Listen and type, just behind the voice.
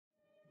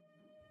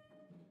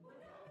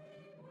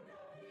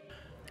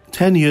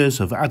10 years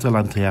of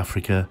Adelante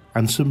Africa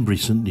and some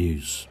recent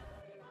news.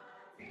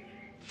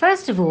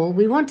 First of all,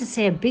 we want to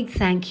say a big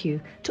thank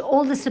you to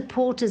all the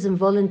supporters and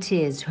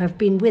volunteers who have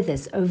been with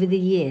us over the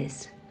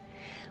years.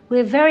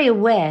 We're very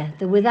aware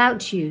that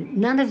without you,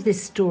 none of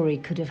this story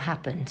could have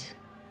happened.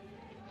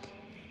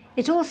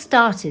 It all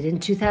started in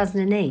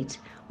 2008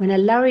 when a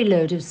lorry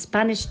load of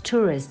Spanish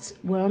tourists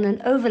were on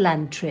an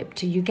overland trip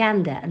to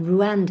Uganda and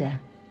Rwanda.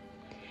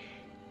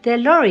 Their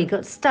lorry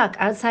got stuck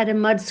outside a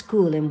mud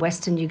school in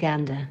western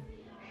Uganda.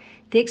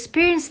 The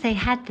experience they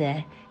had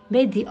there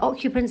made the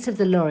occupants of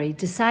the lorry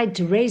decide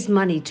to raise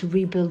money to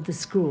rebuild the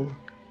school.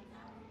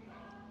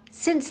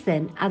 Since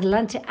then,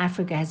 Adelante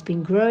Africa has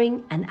been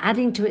growing and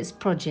adding to its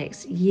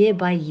projects year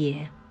by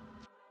year.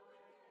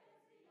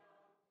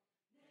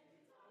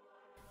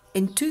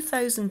 In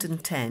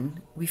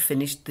 2010, we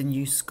finished the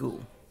new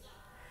school.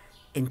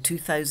 In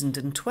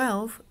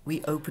 2012,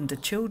 we opened a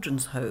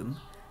children's home,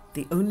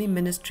 the only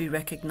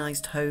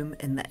ministry-recognised home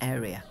in the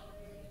area.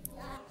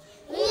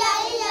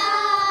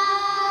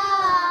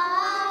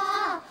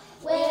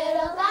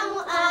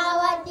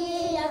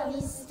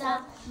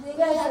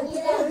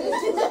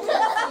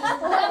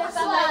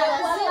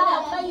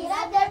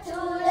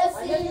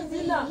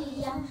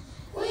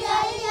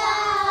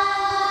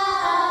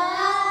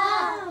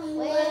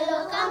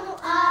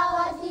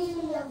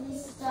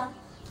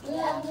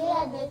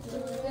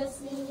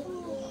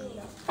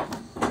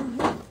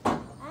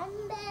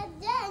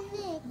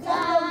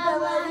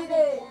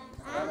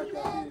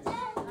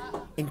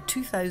 In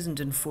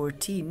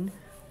 2014,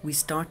 we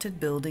started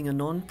building a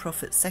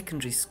non-profit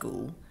secondary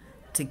school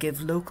to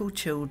give local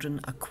children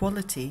a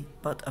quality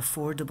but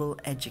affordable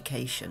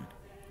education.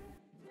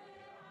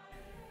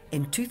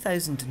 In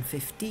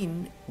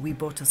 2015, we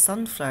bought a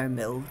sunflower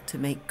mill to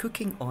make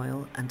cooking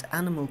oil and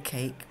animal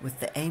cake with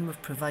the aim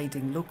of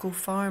providing local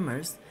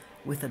farmers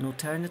with an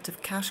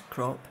alternative cash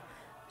crop,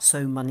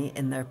 so money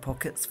in their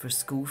pockets for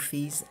school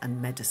fees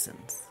and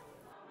medicines.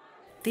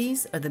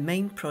 These are the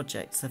main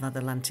projects of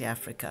Adelante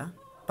Africa,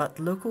 but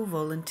local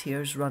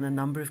volunteers run a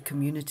number of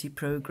community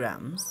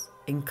programs,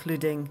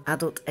 including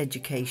adult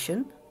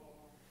education,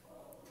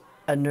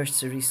 a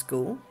nursery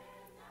school,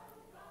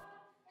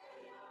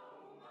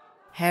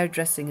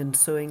 hairdressing and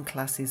sewing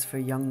classes for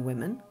young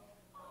women,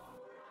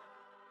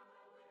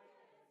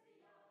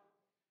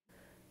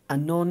 a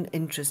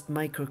non-interest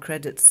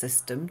microcredit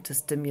system to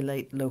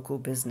stimulate local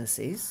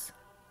businesses,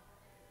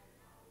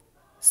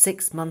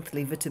 6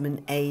 monthly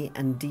vitamin A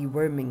and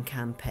deworming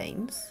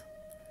campaigns,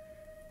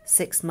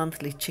 6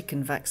 monthly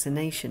chicken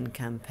vaccination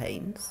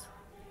campaigns,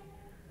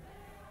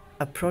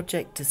 a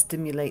project to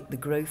stimulate the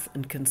growth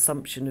and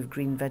consumption of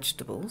green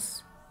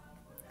vegetables,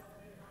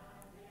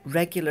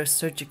 regular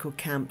surgical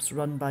camps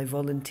run by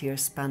volunteer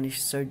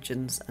Spanish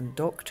surgeons and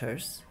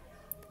doctors,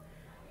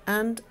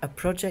 and a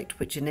project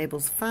which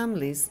enables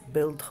families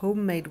build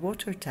homemade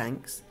water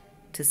tanks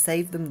to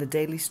save them the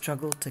daily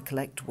struggle to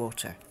collect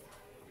water.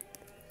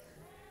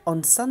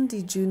 On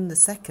Sunday, June the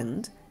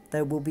 2nd,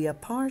 there will be a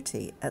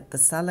party at the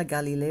Sala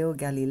Galileo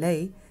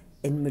Galilei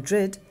in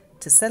Madrid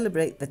to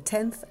celebrate the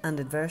 10th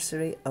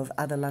anniversary of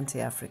Adelante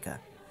Africa.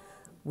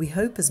 We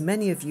hope as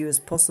many of you as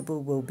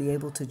possible will be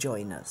able to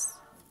join us.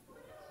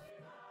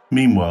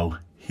 Meanwhile,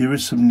 here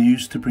is some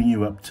news to bring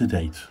you up to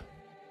date.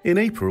 In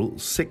April,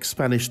 6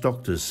 Spanish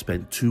doctors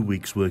spent 2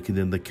 weeks working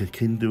in the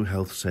Kakindu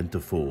Health Centre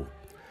 4.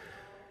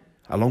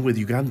 Along with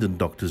Ugandan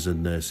doctors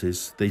and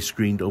nurses, they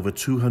screened over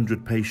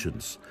 200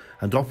 patients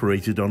and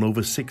operated on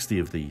over 60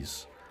 of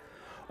these.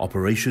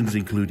 Operations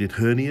included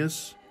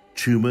hernias,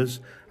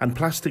 tumours and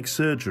plastic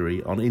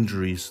surgery on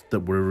injuries that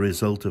were a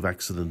result of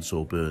accidents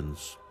or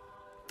burns.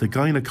 The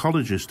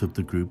gynecologist of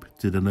the group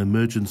did an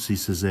emergency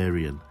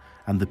caesarean,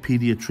 and the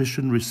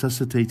paediatrician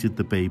resuscitated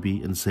the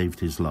baby and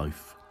saved his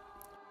life.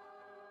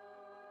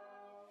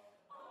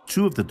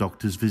 2 of the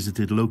doctors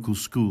visited local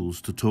schools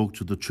to talk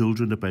to the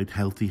children about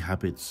healthy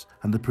habits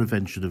and the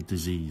prevention of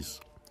disease.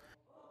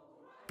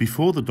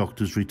 Before the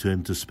doctors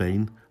returned to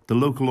Spain, the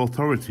local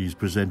authorities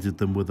presented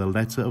them with a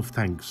letter of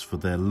thanks for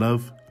their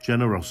love,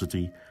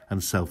 generosity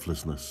and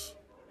selflessness.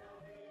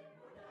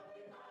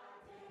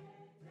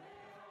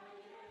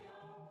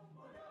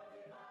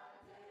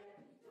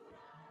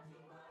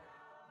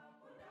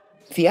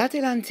 The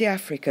Adelante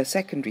Africa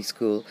Secondary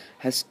School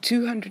has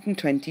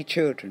 220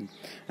 children,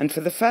 and for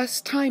the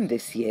first time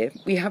this year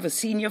we have a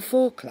Senior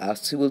 4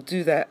 class who will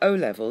do their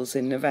O-levels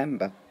in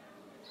November.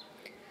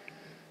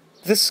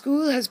 The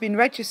school has been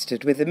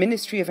registered with the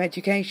Ministry of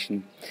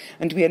Education,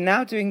 and we are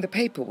now doing the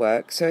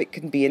paperwork so it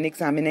can be an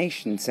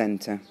examination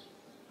centre.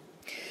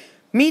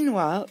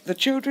 Meanwhile, the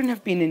children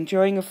have been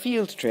enjoying a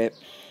field trip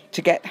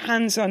to get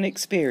hands-on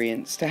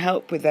experience to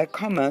help with their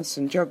commerce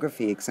and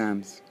geography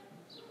exams.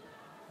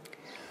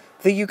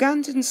 The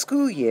Ugandan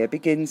school year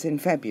begins in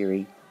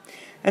February,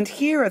 and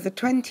here are the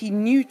 20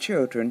 new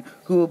children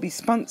who will be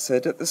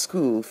sponsored at the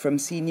school from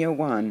Senior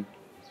 1.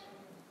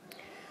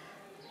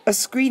 A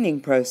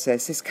screening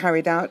process is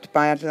carried out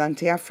by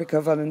Adelante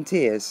Africa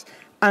volunteers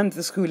and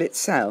the school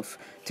itself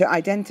to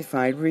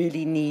identify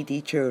really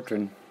needy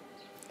children.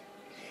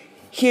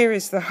 Here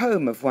is the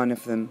home of one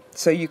of them,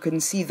 so you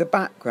can see the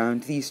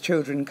background these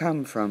children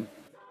come from.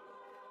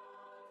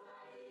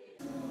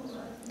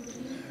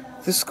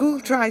 The school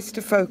tries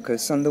to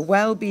focus on the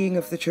well-being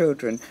of the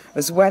children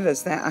as well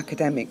as their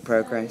academic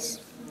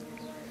progress.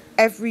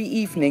 Every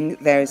evening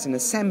there is an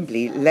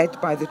assembly led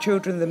by the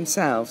children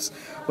themselves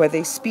where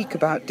they speak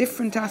about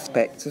different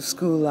aspects of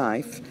school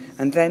life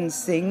and then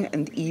sing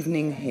an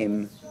evening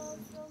hymn.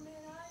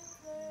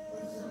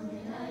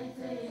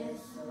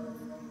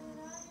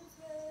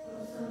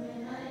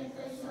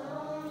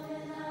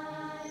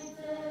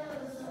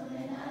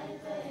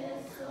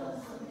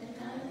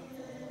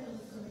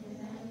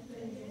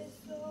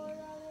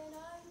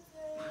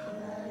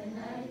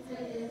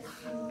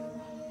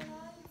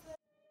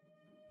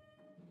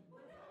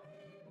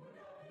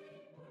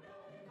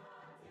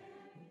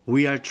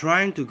 We are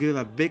trying to give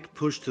a big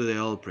push to the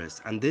oil press,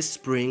 and this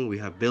spring we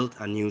have built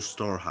a new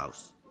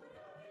storehouse.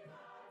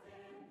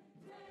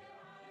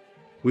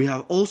 We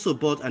have also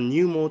bought a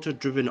new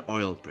motor-driven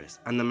oil press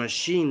and a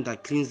machine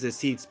that cleans the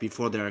seeds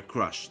before they are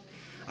crushed,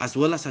 as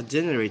well as a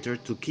generator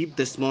to keep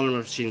the smaller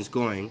machines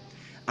going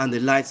and the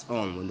lights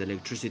on when the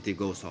electricity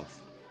goes off.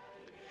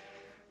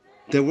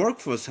 The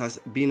workforce has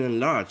been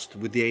enlarged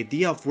with the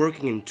idea of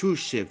working in 2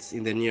 shifts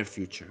in the near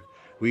future.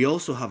 We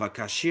also have a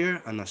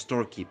cashier and a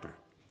storekeeper.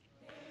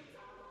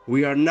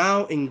 We are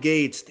now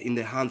engaged in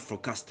the hunt for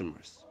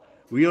customers.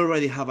 We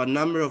already have a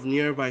number of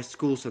nearby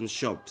schools and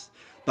shops,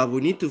 but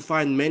we need to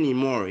find many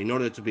more in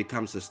order to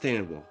become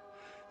sustainable.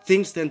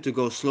 Things tend to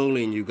go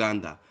slowly in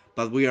Uganda,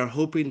 but we are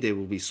hoping they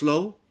will be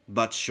slow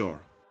but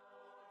sure.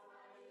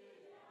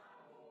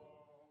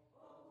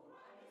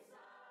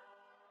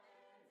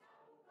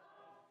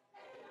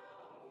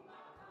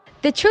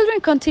 The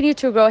children continue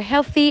to grow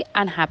healthy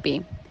and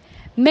happy.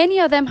 Many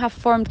of them have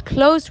formed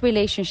close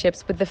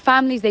relationships with the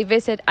families they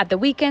visit at the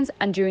weekends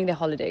and during the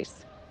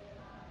holidays.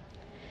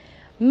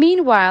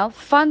 Meanwhile,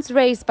 funds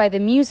raised by the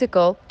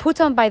musical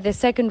put on by the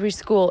secondary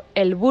school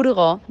El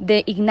Burgo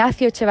de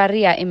Ignacio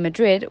Echevarría in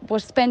Madrid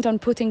was spent on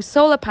putting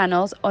solar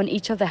panels on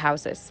each of the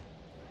houses.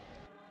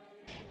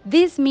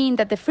 This means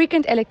that the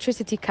frequent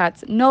electricity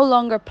cuts no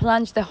longer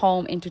plunge the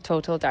home into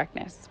total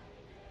darkness.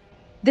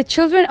 The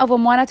children of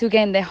Omwana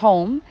Tugende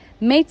Home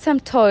made some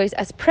toys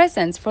as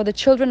presents for the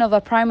children of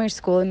a primary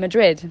school in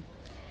Madrid.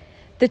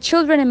 The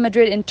children in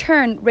Madrid in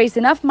turn raised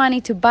enough money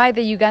to buy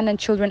the Ugandan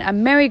children a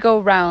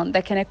merry-go-round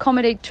that can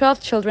accommodate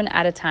 12 children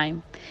at a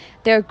time.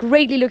 They are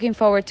greatly looking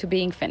forward to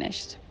being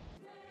finished.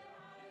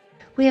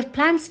 We have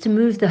plans to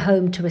move the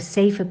home to a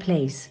safer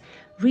place,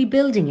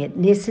 rebuilding it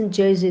near St.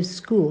 Joseph's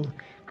School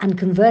and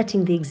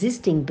converting the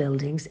existing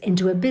buildings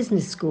into a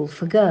business school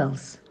for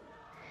girls.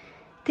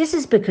 This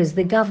is because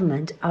the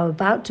government are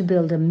about to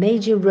build a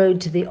major road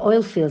to the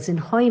oil fields in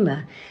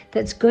Hoima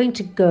that's going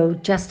to go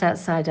just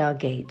outside our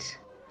gate.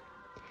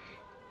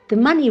 The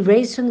money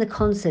raised from the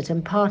concert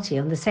and party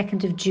on the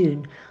 2nd of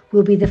June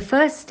will be the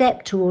first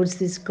step towards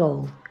this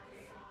goal.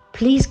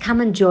 Please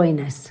come and join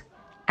us.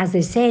 As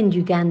they say in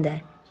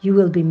Uganda, you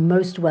will be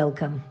most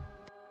welcome.